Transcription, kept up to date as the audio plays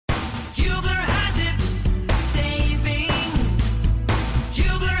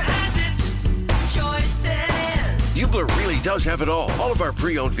does have it all. All of our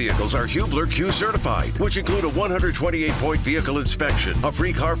pre-owned vehicles are Hubler Q certified, which include a 128-point vehicle inspection, a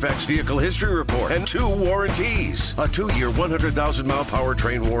free Carfax vehicle history report, and 2 warranties. A 2-year, 100,000-mile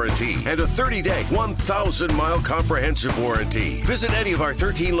powertrain warranty, and a 30-day, 1,000-mile comprehensive warranty. Visit any of our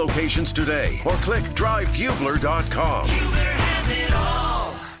 13 locations today, or click drivehubler.com. Hubler has it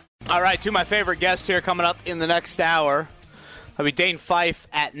all. All right, two of my favorite guests here coming up in the next hour. That'll be Dane Fife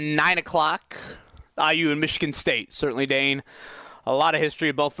at 9 o'clock. IU and Michigan State. Certainly, Dane, a lot of history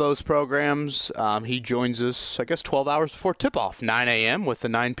of both those programs. He joins us, I guess, 12 hours before tip-off, 9 a.m., with the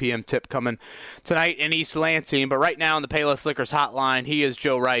 9 p.m. tip coming tonight in East Lansing. But right now on the Payless Liquors hotline, he is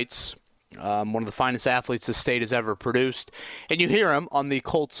Joe Wrights, one of the finest athletes the state has ever produced. And you hear him on the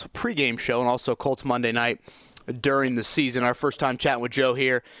Colts pregame show and also Colts Monday night during the season. Our first time chatting with Joe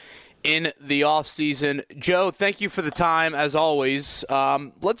here in the offseason. Joe, thank you for the time, as always.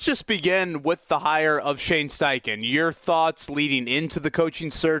 Let's just begin with the hire of Shane Steichen. Your thoughts leading into the coaching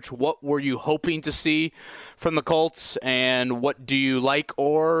search. What were you hoping to see from the Colts, and what do you like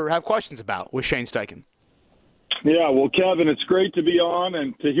or have questions about with Shane Steichen? Yeah, well, Kevin, it's great to be on,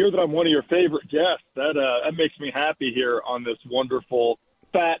 and to hear that I'm one of your favorite guests, that makes me happy here on this wonderful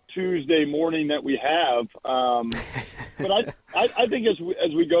Fat Tuesday morning that we have. But I think as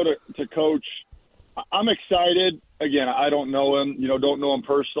we go to coach, I'm excited. Again, I don't know him, don't know him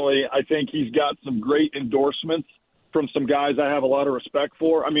personally. I think he's got some great endorsements from some guys I have a lot of respect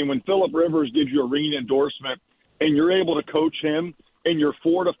for. I mean, when Phillip Rivers gives you a ringing endorsement and you're able to coach him and you're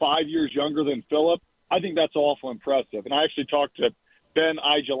 4 to 5 years younger than Phillip, I think that's awful impressive. And I actually talked to Ben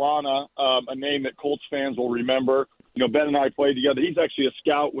Ijalana, a name that Colts fans will remember. Ben and I played together. He's actually a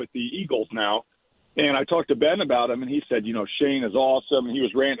scout with the Eagles now. And I talked to Ben about him, and he said, Shane is awesome. And he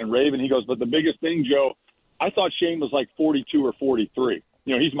was ranting and raving. He goes, but the biggest thing, Joe, I thought Shane was like 42 or 43.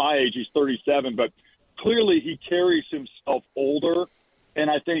 He's my age. He's 37. But clearly he carries himself older.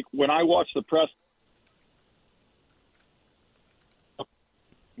 And I think when I watch the press,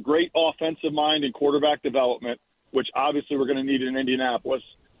 great offensive mind and quarterback development, which obviously we're going to need in Indianapolis.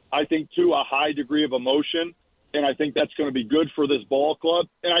 I think, too, a high degree of emotion. And I think that's going to be good for this ball club.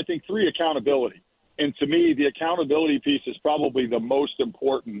 And I think 3, accountability. And to me, the accountability piece is probably the most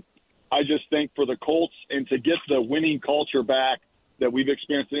important. I just think for the Colts and to get the winning culture back that we've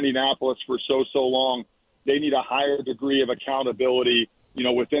experienced in Indianapolis for so long, they need a higher degree of accountability,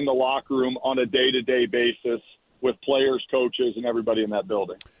 within the locker room on a day-to-day basis with players, coaches, and everybody in that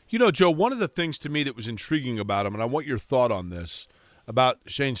building. Joe, one of the things to me that was intriguing about him, and I want your thought on this, about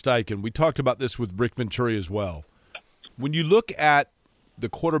Shane Steichen. We talked about this with Rick Venturi as well. When you look at the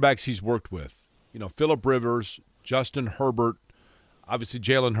quarterbacks he's worked with, Phillip Rivers, Justin Herbert, obviously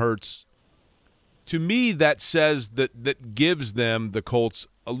Jalen Hurts, to me that says that gives them, the Colts,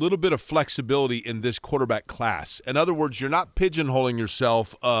 a little bit of flexibility in this quarterback class. In other words, you're not pigeonholing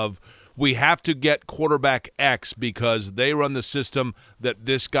yourself of, we have to get quarterback X because they run the system that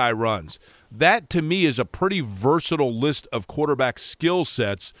this guy runs. That, to me, is a pretty versatile list of quarterback skill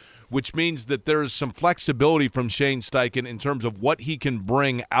sets, which means that there is some flexibility from Shane Steichen in terms of what he can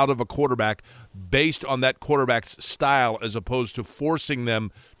bring out of a quarterback based on that quarterback's style as opposed to forcing them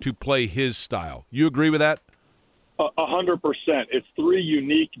to play his style. You agree with that? 100%. It's 3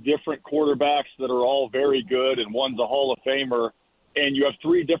 unique, different quarterbacks that are all very good, and one's a Hall of Famer. And you have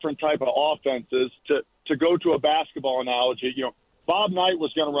 3 different type of offenses. To go to a basketball analogy, Bob Knight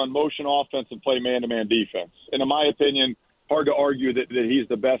was going to run motion offense and play man-to-man defense. And in my opinion, hard to argue that he's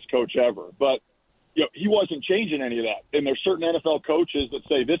the best coach ever. But he wasn't changing any of that. And there's certain NFL coaches that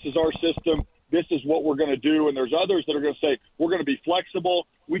say, this is our system, this is what we're going to do. And there's others that are going to say, we're going to be flexible,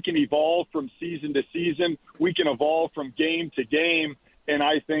 we can evolve from season to season, we can evolve from game to game. And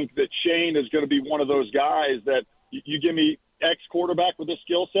I think that Shane is going to be one of those guys that you give me X quarterback with this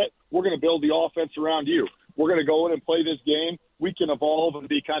skill set, we're going to build the offense around you. We're going to go in and play this game. We can evolve and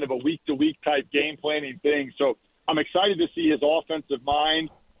be kind of a week-to-week type game planning thing. So I'm excited to see his offensive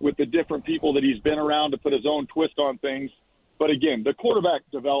mind with the different people that he's been around to put his own twist on things. But again, the quarterback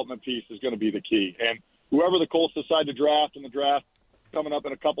development piece is going to be the key. And whoever the Colts decide to draft in the draft coming up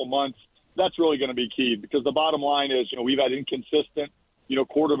in a couple months, that's really going to be key, because the bottom line is, we've had inconsistent,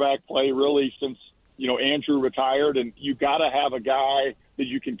 quarterback play really since, Andrew retired, and you got to have a guy that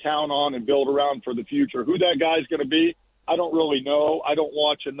you can count on and build around for the future. Who that guy's going to be, I don't really know. I don't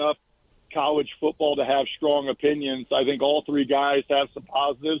watch enough college football to have strong opinions. I think all 3 guys have some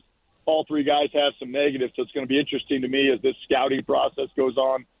positives. All 3 guys have some negatives. So it's going to be interesting to me as this scouting process goes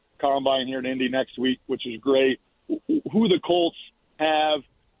on, combine here in Indy next week, which is great, who the Colts have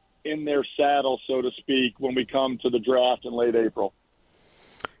in their saddle, so to speak, when we come to the draft in late April.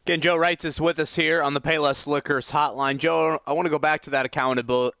 Again, Joe Wrights is with us here on the Payless Liquors hotline. Joe, I want to go back to that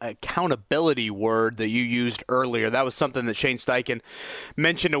accountability word that you used earlier. That was something that Shane Steichen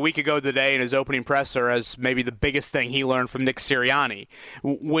mentioned a week ago today in his opening presser as maybe the biggest thing he learned from Nick Sirianni.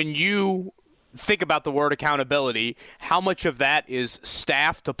 When you think about the word accountability, how much of that is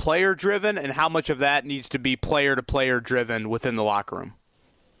staff to player driven and how much of that needs to be player to player driven within the locker room?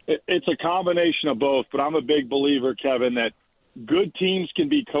 It's a combination of both, but I'm a big believer, Kevin, that good teams can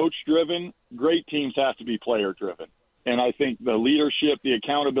be coach driven. Great teams have to be player driven. And I think the leadership, the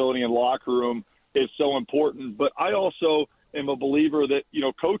accountability in the locker room is so important. But I also am a believer that,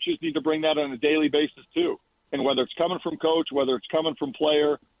 coaches need to bring that on a daily basis too. And whether it's coming from coach, whether it's coming from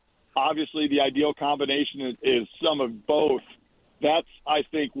player, obviously, the ideal combination is some of both. That's, I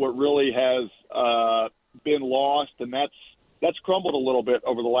think, what really has been lost, and that's crumbled a little bit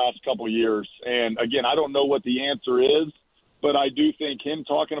over the last couple of years. And, again, I don't know what the answer is, but I do think him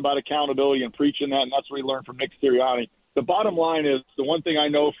talking about accountability and preaching that, and that's what he learned from Nick Sirianni. The bottom line is, the one thing I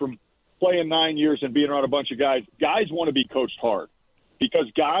know from playing 9 years and being around a bunch of guys want to be coached hard because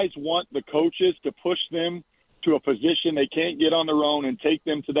guys want the coaches to push them to a position they can't get on their own and take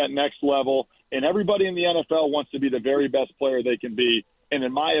them to that next level. And everybody in the NFL wants to be the very best player they can be. And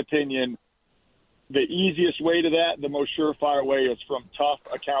in my opinion, the easiest way to that, the most surefire way is from tough,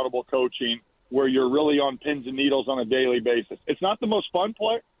 accountable coaching where you're really on pins and needles on a daily basis. It's not the most fun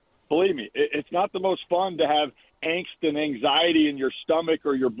play. Believe me, it's not the most fun to have angst and anxiety in your stomach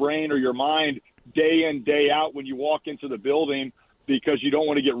or your brain or your mind day in, day out when you walk into the building because you don't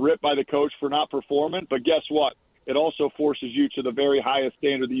want to get ripped by the coach for not performing. But guess what? It also forces you to the very highest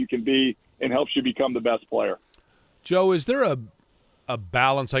standard that you can be and helps you become the best player. Joe, is there a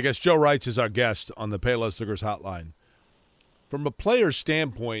balance? I guess Joe Wrights is our guest on the Payless Liquors hotline. From a player's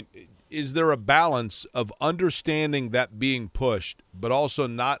standpoint, is there a balance of understanding that being pushed but also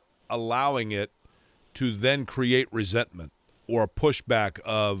not allowing it to then create resentment or a pushback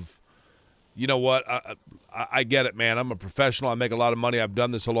of, you know what, I get it, man. I'm a professional. I make a lot of money. I've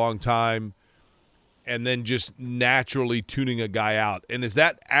done this a long time. And then just naturally tuning a guy out. And does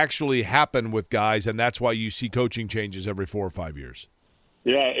that actually happen with guys, and that's why you see coaching changes every 4 or 5 years?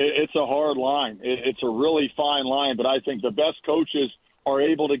 Yeah, it's a hard line. It's a really fine line, but I think the best coaches are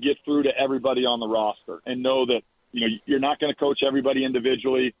able to get through to everybody on the roster and know that you're not going to coach everybody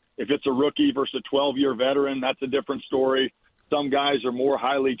individually. If it's a rookie versus a 12-year veteran, that's a different story. Some guys are more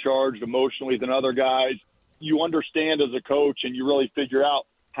highly charged emotionally than other guys. You understand as a coach and you really figure out,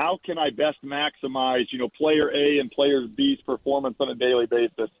 how can I best maximize, player A and player B's performance on a daily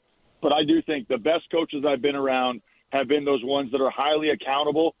basis? But I do think the best coaches I've been around have been those ones that are highly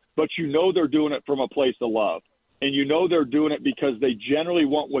accountable, but they're doing it from a place of love. And they're doing it because they generally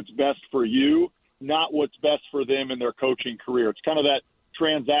want what's best for you, not what's best for them in their coaching career. It's kind of that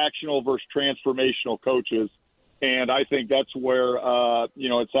transactional versus transformational coaches. And I think that's where,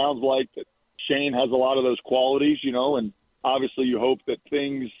 it sounds like that Shane has a lot of those qualities, and obviously you hope that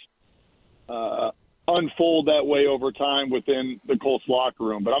things unfold that way over time within the Colts locker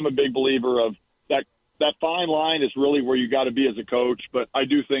room. But I'm a big believer of that fine line is really where you got to be as a coach. But I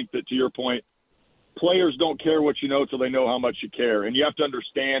do think that, to your point, players don't care what you know till they know how much you care. And you have to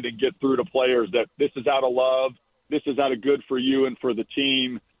understand and get through to players that this is out of love, this is out of good for you and for the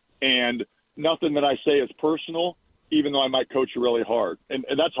team. And nothing that I say is personal, even though I might coach you really hard. And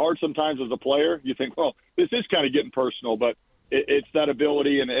that's hard sometimes as a player. You think, well, this is kind of getting personal, but it's that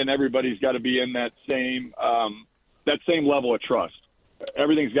ability, and everybody's got to be in that same level of trust.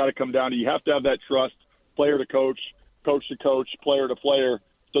 Everything's got to come down to you have to have that trust, player to coach, coach to coach, player to player,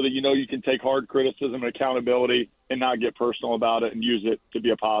 so that you can take hard criticism and accountability and not get personal about it and use it to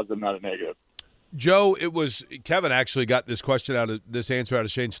be a positive, not a negative. Joe, Kevin actually got this answer out of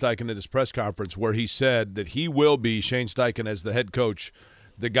Shane Steichen at his press conference where he said that he will be, Shane Steichen as the head coach,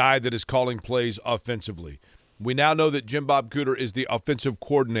 the guy that is calling plays offensively. We now know that Jim Bob Cooter is the offensive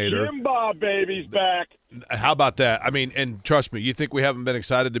coordinator. Jim Bob, baby's back. How about that? I mean, and trust me, you think we haven't been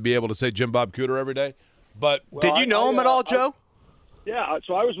excited to be able to say Jim Bob Cooter every day? But did you know him at all, Joe? Yeah,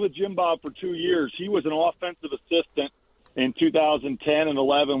 so I was with Jim Bob for 2 years. He was an offensive assistant in 2010 and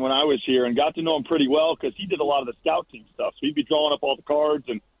 11 when I was here, and got to know him pretty well because he did a lot of the scout team stuff. So he'd be drawing up all the cards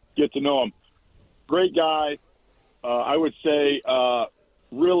and get to know him. Great guy. I would say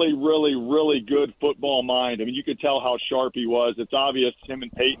really, really, really good football mind. I mean, you could tell how sharp he was. It's obvious him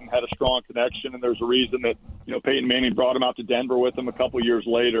and Peyton had a strong connection, and there's a reason that, Peyton Manning brought him out to Denver with him a couple years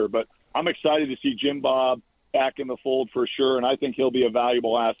later. But I'm excited to see Jim Bob back in the fold for sure, and I think he'll be a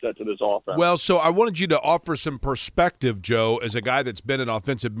valuable asset to this offense. Well, so I wanted you to offer some perspective, Joe, as a guy that's been in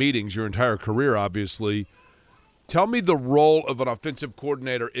offensive meetings your entire career, obviously. Tell me the role of an offensive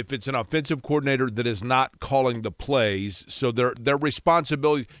coordinator if it's an offensive coordinator that is not calling the plays. So their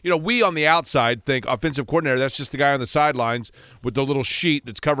responsibility. We on the outside think offensive coordinator, that's just the guy on the sidelines with the little sheet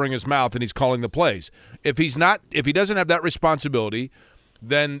that's covering his mouth and he's calling the plays. If he doesn't have that responsibility,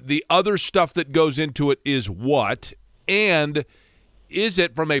 then the other stuff that goes into it is what? And is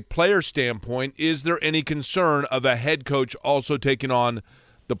it, from a player standpoint, is there any concern of a head coach also taking on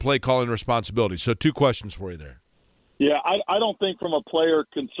the play calling responsibility? So 2 questions for you there. Yeah, I don't think from a player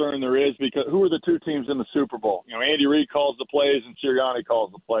concern there is, because who are the 2 teams in the Super Bowl? Andy Reid calls the plays and Sirianni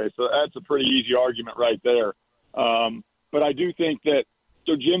calls the plays. So that's a pretty easy argument right there. But I do think that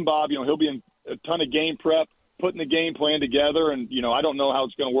Jim Bob, he'll be in a ton of game prep, putting the game plan together. And, I don't know how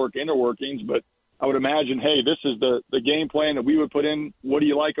it's going to work inner workings, but I would imagine, hey, this is the game plan that we would put in. What do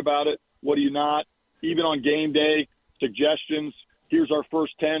you like about it? What do you not? Even on game day, suggestions. Here's our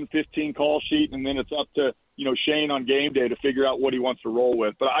first 10, 15 call sheet, and then it's up to, Shane on game day to figure out what he wants to roll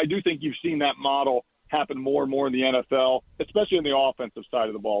with. But I do think you've seen that model happen more and more in the NFL, especially in the offensive side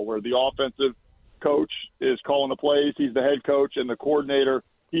of the ball, where the offensive coach is calling the plays, he's the head coach, and the coordinator,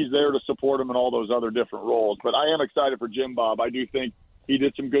 he's there to support him in all those other different roles. But I am excited for Jim Bob. I do think he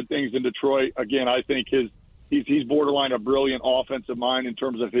did some good things in Detroit. Again, I think he's borderline a brilliant offensive mind in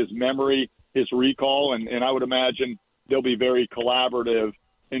terms of his memory, his recall, and I would imagine they'll be very collaborative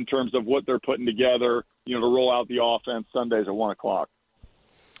in terms of what they're putting together, to roll out the offense Sundays at 1 o'clock.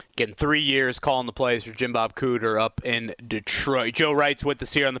 Getting 3 years calling the plays for Jim Bob Cooter up in Detroit. Joe Wright's with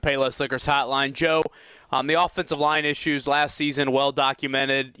us here on the Payless Liquors Hotline. Joe, the offensive line issues last season, well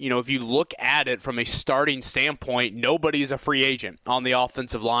documented. If you look at it from a starting standpoint, nobody's a free agent on the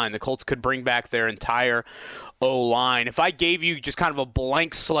offensive line. The Colts could bring back their entire O-line. If I gave you just kind of a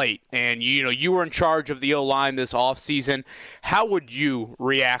blank slate and you were in charge of the O-line this offseason, how would you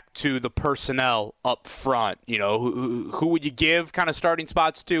react to the personnel up front? Who would you give kind of starting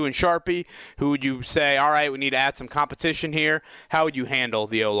spots to in Sharpie? Who would you say, all right, we need to add some competition here? How would you handle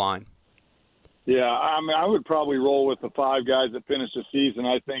the O-line? Yeah, I would probably roll with the 5 guys that finished the season.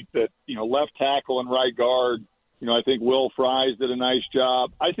 I think that, left tackle and right guard, I think Will Fries did a nice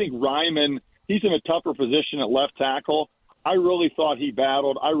job. I think Ryman, he's in a tougher position at left tackle. I really thought he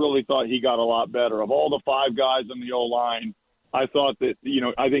battled. I really thought he got a lot better. Of all the 5 guys on the O-line, I thought that,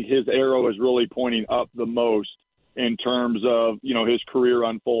 I think his arrow is really pointing up the most in terms of, his career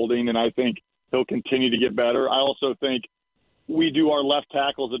unfolding, and I think he'll continue to get better. I also think we do our left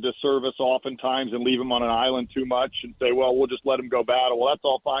tackles a disservice oftentimes and leave them on an island too much and say, well, we'll just let them go battle. Well, that's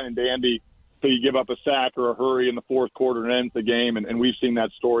all fine and dandy. So you give up a sack or a hurry in the fourth quarter and ends the game, and we've seen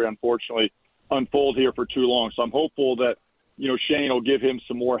that story, unfortunately, unfold here for too long. So I'm hopeful that, Shane will give him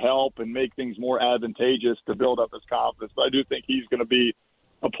some more help and make things more advantageous to build up his confidence. But I do think he's going to be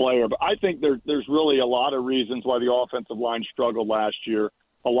a player. But I think there's really a lot of reasons why the offensive line struggled last year.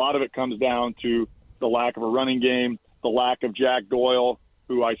 A lot of it comes down to the lack of a running game, the lack of Jack Doyle,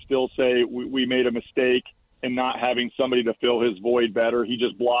 who I still say we made a mistake in not having somebody to fill his void better. He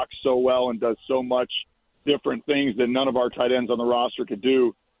just blocks so well and does so much different things that none of our tight ends on the roster could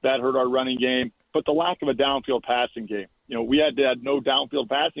do. That hurt our running game. But the lack of a downfield passing game. We had no downfield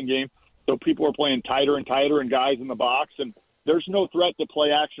passing game, so people were playing tighter and tighter and guys in the box. And there's no threat to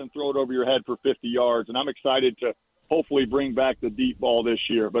play action, throw it over your head for 50 yards. And I'm excited to hopefully bring back the deep ball this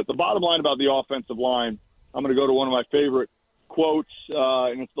year. But the bottom line about the offensive line, I'm going to go to one of my favorite quotes,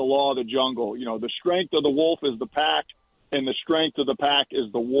 and it's the law of the jungle. The strength of the wolf is the pack, and the strength of the pack is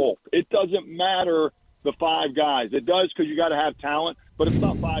the wolf. It doesn't matter the 5 guys. It does because you got to have talent, but it's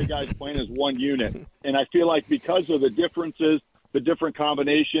not 5 guys playing as one unit. And I feel like because of the differences, the different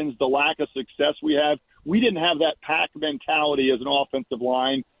combinations, the lack of success we didn't have that pack mentality as an offensive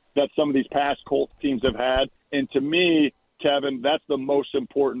line that some of these past Colts teams have had. And to me, Kevin, that's the most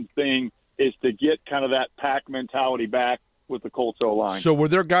important thing, is to get kind of that pack mentality back with the Colts O-line. So were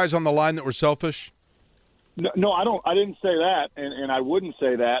there guys on the line that were selfish? No, I didn't say that, and I wouldn't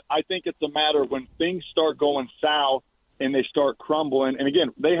say that. I think it's a matter of when things start going south and they start crumbling. And, again,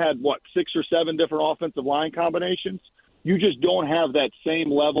 they had, 6 or 7 different offensive line combinations? You just don't have that same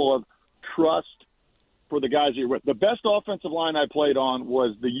level of trust for the guys you're with. The best offensive line I played on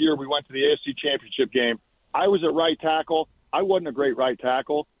was the year we went to the AFC Championship game. I was at right tackle. I wasn't a great right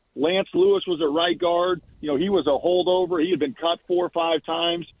tackle. Lance Lewis was at right guard. He was a holdover. He had been cut 4 or 5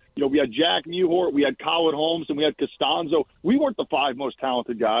 times. We had Jack Newhart, we had Colin Holmes, and we had Costanzo. We weren't the 5 most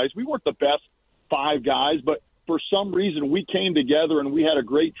talented guys. We weren't the best 5 guys, but for some reason we came together and we had a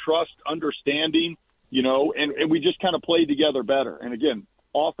great trust, understanding, and we just kind of played together better. And, again,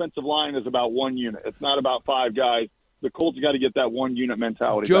 offensive line is about one unit. It's not about 5 guys. The Colts got to get that one unit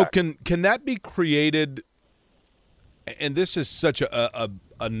mentality Joe, back. can that be created and this is such a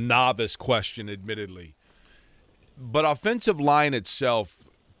novice question, admittedly, but offensive line itself,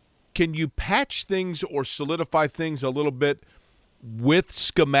 can you patch things or solidify things a little bit with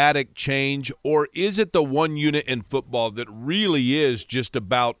schematic change, or is it the one unit in football that really is just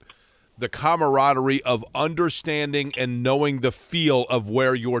about the camaraderie of understanding and knowing the feel of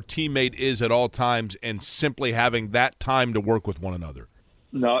where your teammate is at all times and simply having that time to work with one another?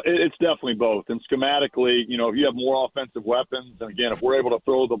 No, it's definitely both. And schematically, if you have more offensive weapons, and again, if we're able to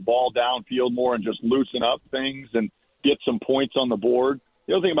throw the ball downfield more and just loosen up things and get some points on the board.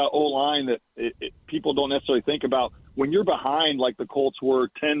 The other thing about O-line that people don't necessarily think about, when you're behind like the Colts were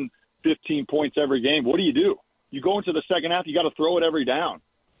 10, 15 points every game, what do? You go into the second half, you got to throw it every down.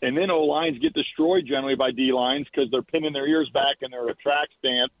 And then O-lines get destroyed generally by D-lines because they're pinning their ears back and they're at a track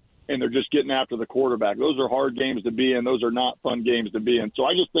stance and they're just getting after the quarterback. Those are hard games to be in. Those are not fun games to be in. So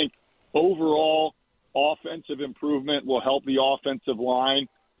I just think overall offensive improvement will help the offensive line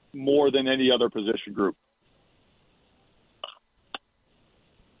more than any other position group.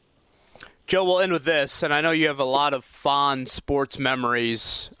 Joe, we'll end with this, and I know you have a lot of fond sports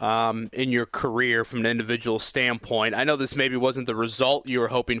memories in your career from an individual standpoint. I know this maybe wasn't the result you were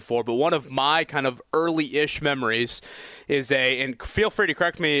hoping for, but one of my kind of early-ish memories is and feel free to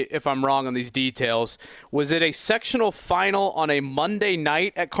correct me if I'm wrong on these details, was it a sectional final on a Monday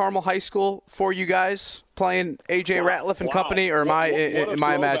night at Carmel High School for you guys playing A.J. Ratliff and company, or am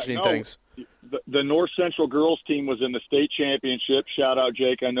I imagining things? The North Central girls team was in the state championship. Shout out,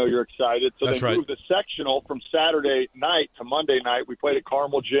 Jake. I know you're excited. So they moved the sectional from Saturday night to Monday night. We played at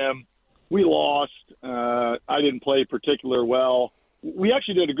Carmel Gym. We lost. I didn't play particularly well. We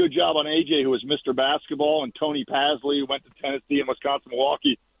actually did a good job on AJ, who was Mr. Basketball, and Tony Pasley, who went to Tennessee and Wisconsin,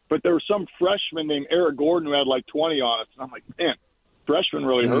 Milwaukee. But there was some freshman named Eric Gordon who had like 20 on us. And I'm like, man, freshmen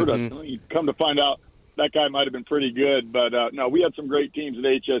really hurt us. You come to find out that guy might have been pretty good. But, no, we had some great teams at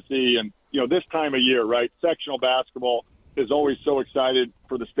HSE. And, this time of year, right, sectional basketball is always so excited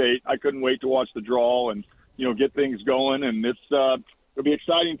for the state. I couldn't wait to watch the draw and, get things going. And it'll be an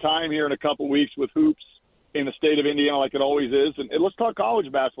exciting time here in a couple weeks with hoops in the state of Indiana like it always is. And let's talk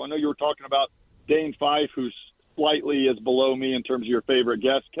college basketball. I know you were talking about Dane Fife, who's slightly is below me in terms of your favorite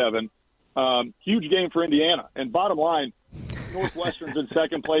guest, Kevin. Huge game for Indiana. And bottom line, Northwestern's in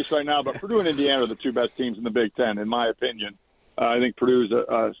second place right now, but Purdue and Indiana are the two best teams in the Big Ten, in my opinion. I think Purdue's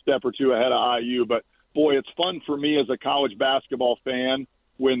a step or two ahead of IU. But, boy, it's fun for me as a college basketball fan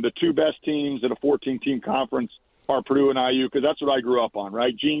when the two best teams in a 14-team conference are Purdue and IU, because that's what I grew up on,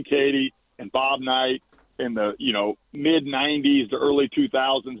 right? Gene Cady and Bob Knight in the, mid-'90s to early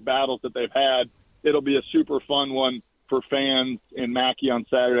 2000s battles that they've had. It'll be a super fun one for fans in Mackey on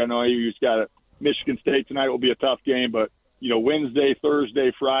Saturday. I know IU's got it. Michigan State tonight will be a tough game, but, Wednesday,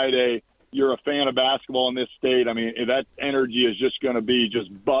 Thursday, Friday, you're a fan of basketball in this state. I mean, that energy is just going to be just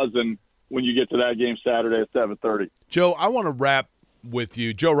buzzing when you get to that game Saturday at 7:30. Joe, I want to wrap with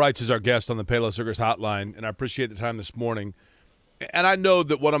you. Joe Wrights is our guest on the Payless Circus Hotline, and I appreciate the time this morning. And I know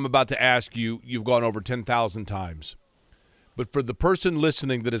that what I'm about to ask you, you've gone over 10,000 times. But for the person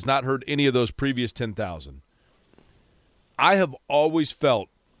listening that has not heard any of those previous 10,000, I have always felt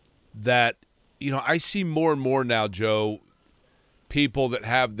that, I see more and more now, Joe, people that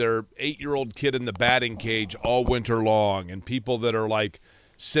have their 8-year-old kid in the batting cage all winter long, and people that are like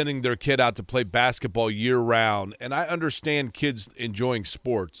sending their kid out to play basketball year-round. And I understand kids enjoying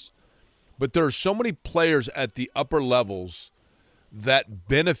sports, but there are so many players at the upper levels that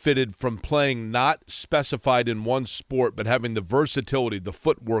benefited from playing not specified in one sport, but having the versatility, the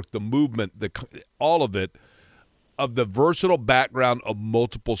footwork, the movement, all of it, of the versatile background of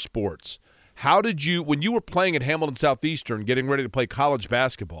multiple sports. How did you, when you were playing at Hamilton Southeastern, getting ready to play college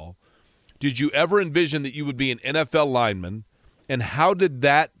basketball, did you ever envision that you would be an NFL lineman? And how did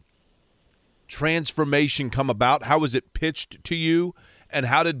that transformation come about? How was it pitched to you? And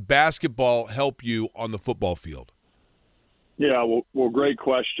how did basketball help you on the football field? Yeah, well, great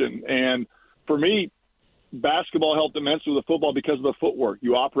question. And for me, basketball helped immensely with the football because of the footwork.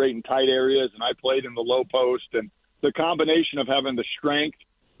 You operate in tight areas, and I played in the low post. And the combination of having the strength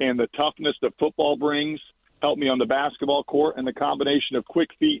and the toughness that football brings helped me on the basketball court, and the combination of quick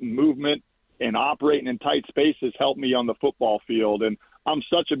feet and movement and operating in tight spaces helped me on the football field. And I'm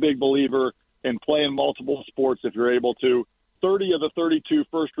such a big believer in playing multiple sports if you're able to. 30 of the 32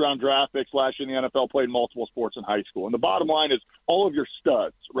 first-round draft picks last year in the NFL played multiple sports in high school. And the bottom line is all of your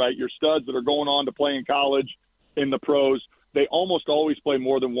studs, right, your studs that are going on to play in college, in the pros, they almost always play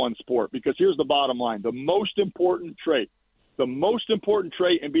more than one sport. Because here's the bottom line. The most important trait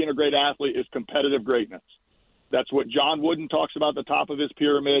in being a great athlete is competitive greatness. That's what John Wooden talks about at the top of his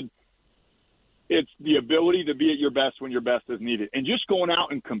pyramid. It's the ability to be at your best when your best is needed. And just going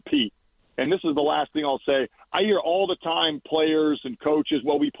out and compete. And this is the last thing I'll say. I hear all the time players and coaches,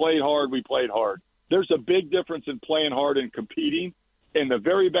 well, we played hard, we played hard. There's a big difference in playing hard and competing. And the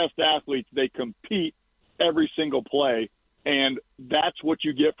very best athletes, they compete every single play. And that's what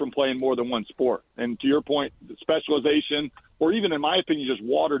you get from playing more than one sport. And to your point, the specialization, or even in my opinion, just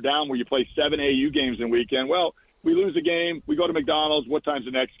watered down where you play 7 AU games in a weekend. Well, we lose a game, we go to McDonald's, what time's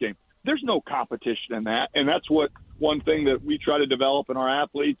the next game? There's no competition in that. And that's what one thing that we try to develop in our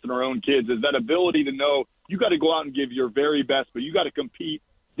athletes and our own kids is that ability to know you got to go out and give your very best, but you got to compete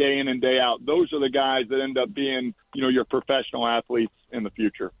day in and day out. Those are the guys that end up being, your professional athletes in the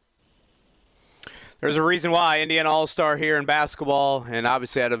future. There's a reason why Indiana All-Star here in basketball, and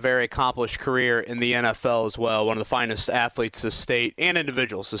obviously had a very accomplished career in the NFL as well. One of the finest athletes the state and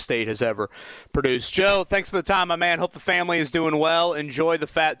individuals the state has ever produced. Joe, thanks for the time, my man. Hope the family is doing well. Enjoy the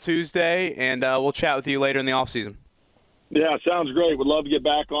Fat Tuesday, and we'll chat with you later in the offseason. Yeah, sounds great. Would love to get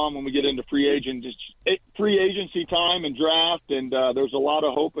back on when we get into free agency time and draft, and there's a lot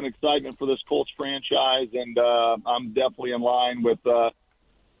of hope and excitement for this Colts franchise, and I'm definitely in line with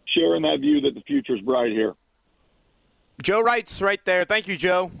sharing that view that the future's bright here. Joe Wright's right there. Thank you,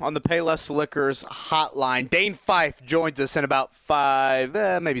 Joe, on the Payless Liquors hotline. Dane Fife joins us in about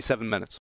 5, maybe 7 minutes.